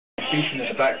beeping in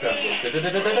the background.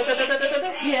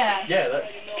 Yeah. Yeah, that's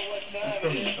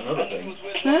from another thing.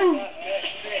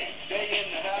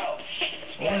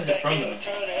 What is it from though?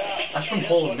 That's from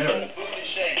Paul and Mirror.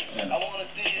 Yeah.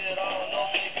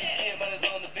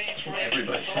 That's what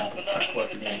everybody sounds like.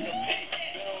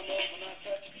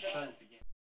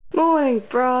 Morning,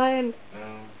 Brian.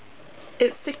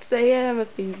 It's 6 AM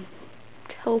at the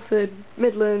Telford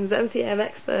Midlands MCM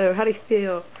Expo. How do you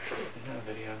feel? Is that a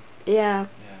video? Yeah. Yeah,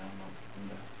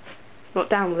 I'm Not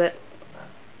down with it.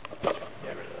 not.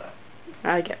 Get rid of that.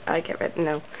 I get rid.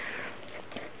 No.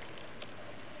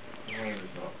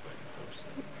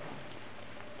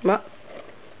 What?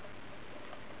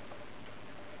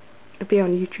 It'll be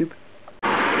on YouTube.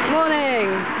 Morning!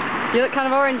 You look kind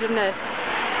of orange in this.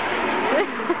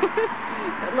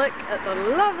 Look at the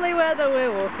lovely weather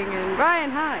we're walking in.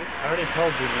 Brian, hi. I already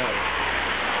told you no.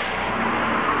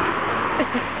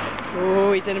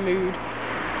 Oh, he's in a mood.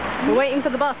 We're waiting for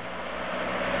the bus.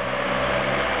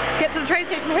 Get to the train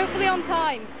station, hopefully on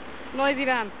time. Noisy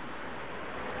van.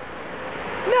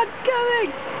 Not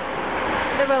coming!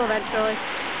 It will eventually.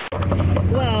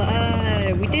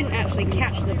 Well, we didn't actually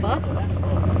catch the bus.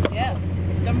 Yeah,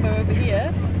 it's number over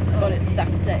here, but it's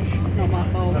Saturday. Not my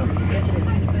fault. Yes, it is.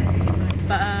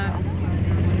 But,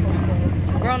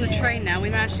 we're on the train now. We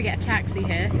managed to get a taxi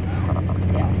here.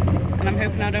 And I'm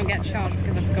hoping I don't get charged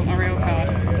because I forgot my real card.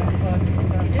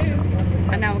 You do.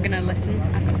 And now we're going to listen.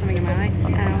 I've got something in my eye.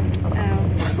 Ow, ow,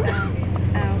 ow,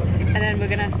 ow. And then we're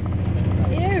going to...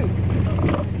 Ew!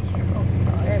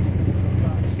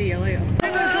 See you later.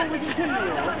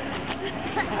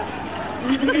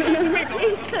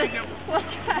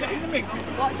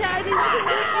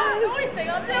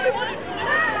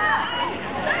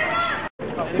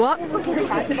 What? I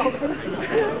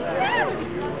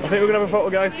think we're going to have a photo,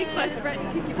 guys.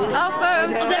 Oh,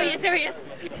 phone! There he is.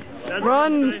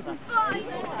 Run!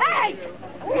 Hey!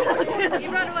 You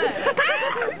run away.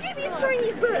 Give me a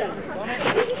stringy bird.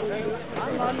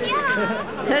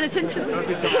 Yeah. Pay attention.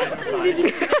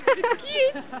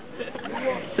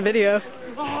 It's a video.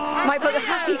 Might put the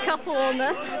happy couple on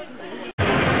there.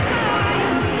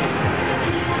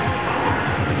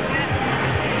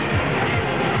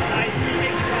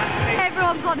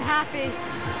 Everyone's unhappy.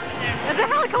 There's a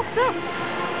helicopter.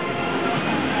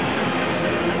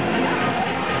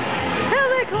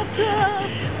 Helicopter.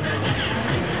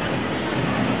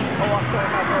 Oh, what's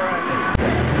going on around it?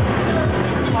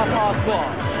 Half past what?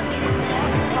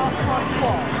 Half past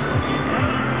what?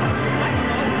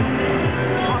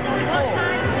 Half past four.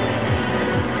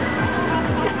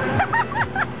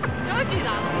 Don't do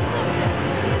that.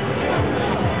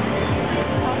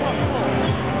 Half past four.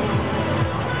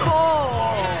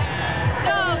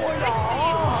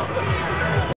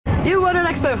 No. You won an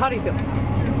expo. How do you feel?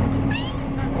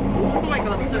 Oh my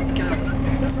god, I'm so scared.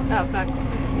 Oh, no.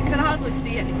 You can hardly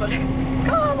see anybody.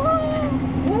 Come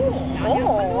on!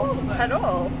 Oh,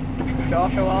 hello.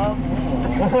 Joshua.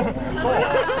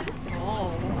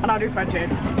 And I'll do Frenchie.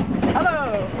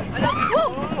 Hello!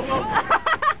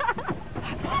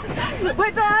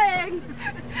 We're dying!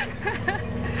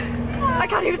 I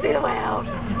can't even see the way out. I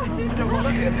don't want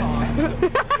to be a part.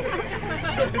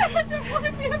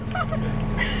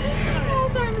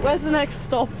 Where's the next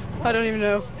stop? I don't even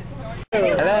know.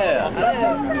 Hello.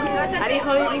 How do you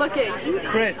call it looking?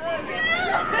 Chris,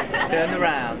 turn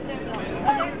around.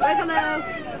 Where's the now?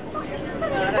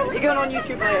 You're going on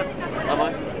YouTube later. Am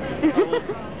I?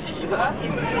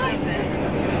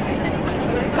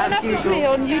 Don't have to be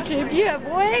on YouTube. You have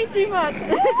way too much.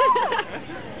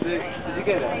 Did you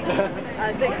get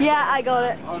it? Yeah, I got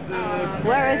it.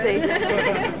 Where is he?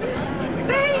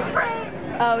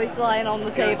 Oh, he's lying on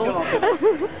the table.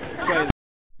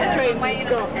 Train waiting.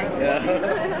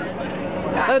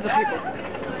 Yeah. Loads of people.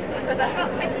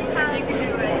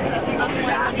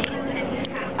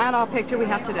 And our picture we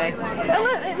have today. Oh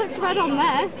look, it looks red on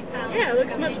there. Yeah, it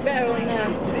looks much better on there.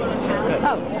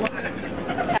 Oh.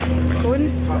 Gordon?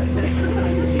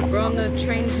 We're on the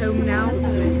train home now.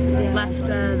 Left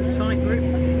the Sonic group.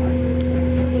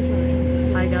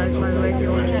 Hi guys, by the way, if you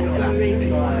want to check.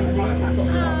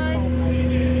 Hi.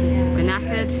 We're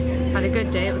knackered. Had a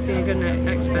good day. It was being a good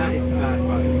expo.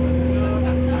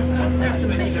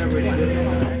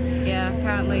 Yeah,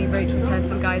 apparently Rachel said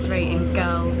some guys rating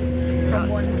girls from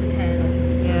 1 to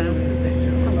 10. Yeah.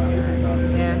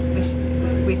 Yeah.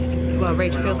 Well,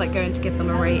 Rachel feels like going to give them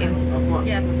a rating.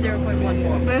 Yeah,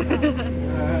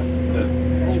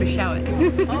 0.1. Should we shout it?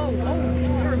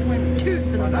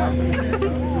 0.2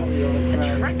 for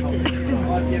the attractive.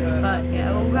 But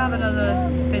yeah, we'll have another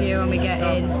video when we get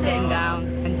in, sitting down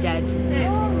and dead.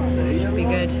 Should be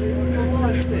good.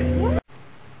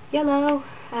 Yellow.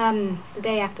 The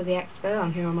day after the expo,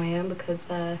 I'm here on my own because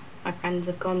my friends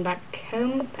have gone back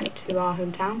home, back to our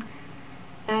hometown.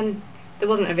 There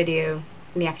wasn't a video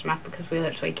in the aftermath because we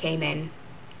literally came in,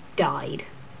 died,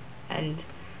 and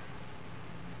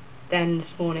then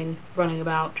this morning running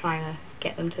about trying to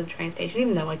get them to the train station,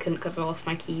 even though I couldn't because I lost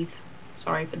my keys.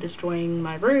 Sorry for destroying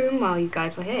my room while you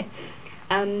guys were here.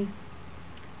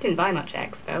 Didn't buy much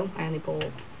at expo. I only bought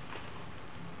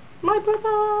my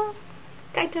brother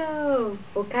Kaito,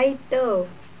 or Kaito,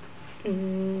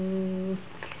 and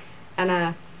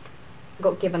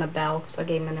got given a bell, so I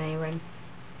gave him an earring.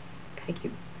 Thank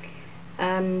you.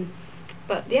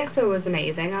 But the expo was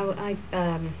amazing. I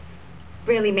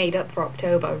really made up for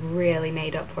October, really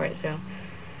made up for it, so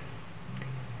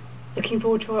looking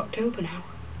forward to October now.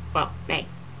 Well, May.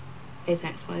 May's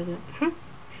next one, isn't it?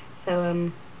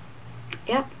 So,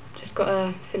 yeah, just got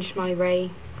to finish my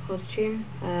Ray costume,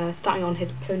 starting on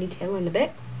his ponytail in a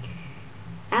bit.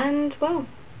 And, well,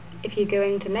 if you're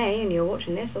going to May and you're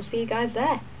watching this, I'll see you guys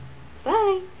there.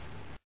 Bye!